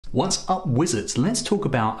What's up, wizards? Let's talk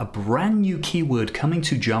about a brand new keyword coming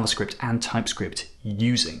to JavaScript and TypeScript,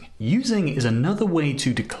 using. Using is another way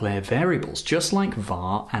to declare variables, just like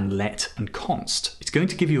var and let and const. It's going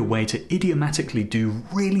to give you a way to idiomatically do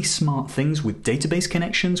really smart things with database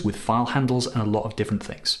connections, with file handles, and a lot of different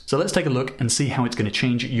things. So let's take a look and see how it's going to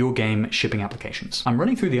change your game shipping applications. I'm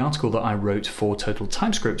running through the article that I wrote for Total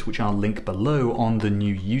TypeScript, which I'll link below, on the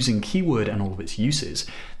new using keyword and all of its uses.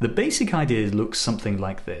 The basic idea looks something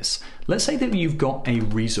like this. Let's say that you've got a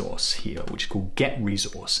resource here, which is called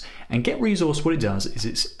getResource. And getResource, what it does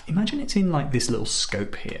is imagine it's in like this little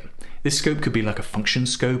scope here. This scope could be like a function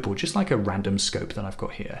scope or just like a random scope that I've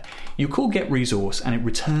got here. You call getResource and it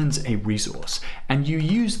returns a resource, and you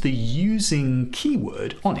use the using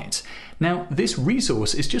keyword on it. Now, this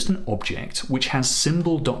resource is just an object which has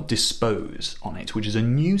symbol.dispose on it, which is a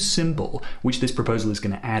new symbol which this proposal is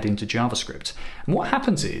going to add into JavaScript. And what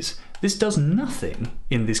happens is this does nothing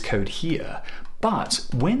in this code here, but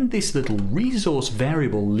when this little resource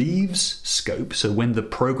variable leaves scope, so when the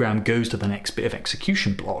program goes to the next bit of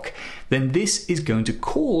execution block, then this is going to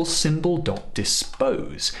call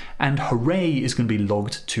symbol.dispose, and hooray is going to be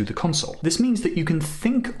logged to the console. This means that you can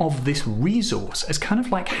think of this resource as kind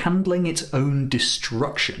of like handling its own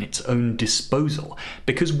destruction, its own disposal,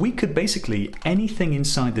 because we could basically, anything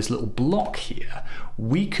inside this little block here,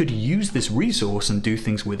 we could use this resource and do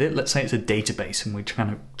things with it. Let's say it's a database and we're kind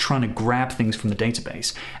of trying to grab things from the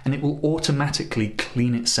database, and it will automatically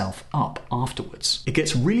clean itself up afterwards. It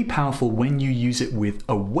gets really powerful when you use it with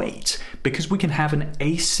await, because we can have an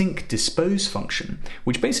async dispose function,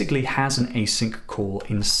 which basically has an async call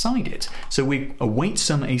inside it. So we await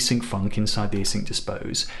some async func inside the async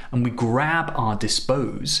dispose, and we grab our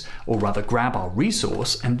dispose, or rather grab our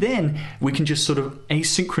resource, and then we can just sort of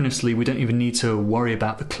asynchronously, we don't even need to worry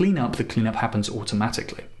about the cleanup happens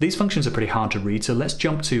automatically. These functions are pretty hard to read, so let's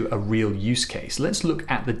jump to a real use case. Let's look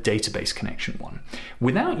at the database connection one.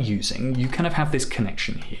 Without using, you kind of have this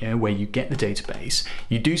connection here where you get the database,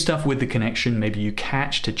 you do stuff with the connection, maybe you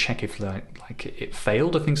catch to check if like it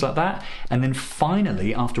failed or things like that, and then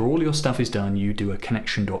finally, after all your stuff is done, you do a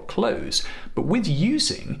connection.close. But with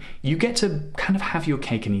using, you get to kind of have your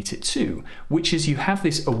cake and eat it too, which is you have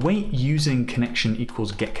this await using connection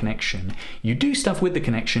equals get connection. You do stuff with the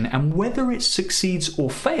connection, and whether it succeeds or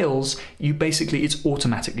fails, it's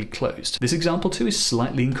automatically closed. This example too is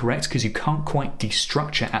slightly incorrect because you can't quite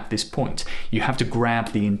destructure at this point. You have to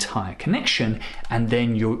grab the entire connection and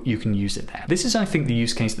then you can use it there. This is, I think, the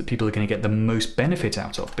use case that people are going to get the most benefit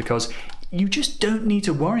out of, because you just don't need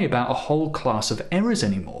to worry about a whole class of errors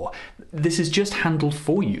anymore. This is just handled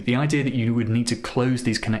for you. The idea that you would need to close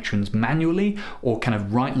these connections manually or kind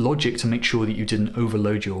of write logic to make sure that you didn't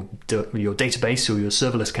overload your database or your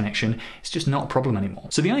serverless connection is just not a problem anymore.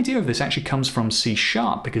 So the idea of this actually comes from C#,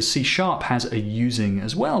 because C# has a using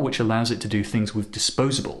as well, which allows it to do things with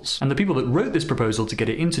disposables. And the people that wrote this proposal to get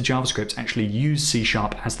it into JavaScript actually used C#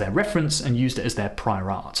 as their reference and used it as their prior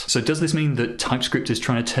art. So does this mean that TypeScript is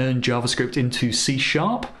trying to turn JavaScript into C#?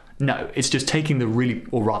 No, it's just taking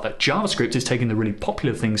JavaScript is taking the really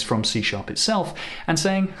popular things from C# itself and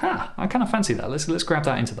saying, I kind of fancy that. Let's grab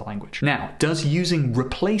that into the language. Now, does using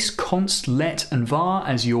replace const, let, and var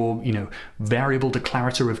as your, variable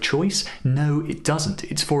declarator of choice? No, it doesn't.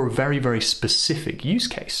 It's for a very, very specific use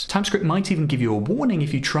case. TypeScript might even give you a warning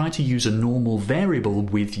if you try to use a normal variable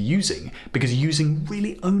with using, because using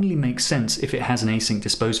really only makes sense if it has an async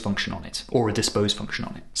dispose function on it, or a dispose function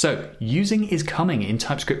on it. So, using is coming in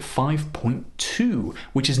TypeScript 5.2,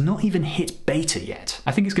 which is not even hit beta yet.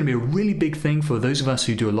 I think it's going to be a really big thing for those of us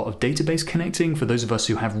who do a lot of database connecting, for those of us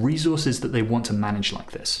who have resources that they want to manage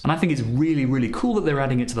like this. And I think it's really, really cool that they're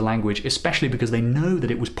adding it to the language, especially because they know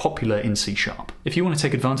that it was popular in C#. If you want to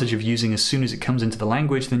take advantage of using as soon as it comes into the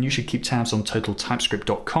language, then you should keep tabs on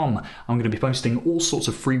totaltypescript.com. I'm going to be posting all sorts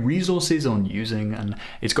of free resources on using, and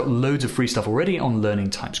it's got loads of free stuff already on learning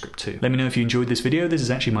TypeScript too. Let me know if you enjoyed this video. This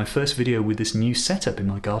is actually my first video with this new setup in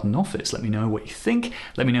my garden office. Let me know what you think.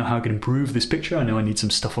 Let me know how I can improve this picture. I know I need some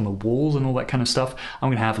stuff on the walls and all that kind of stuff. I'm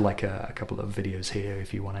going to have like a couple of videos here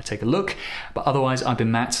if you want to take a look. But otherwise, I've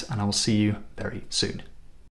been Matt, and I will see you very soon.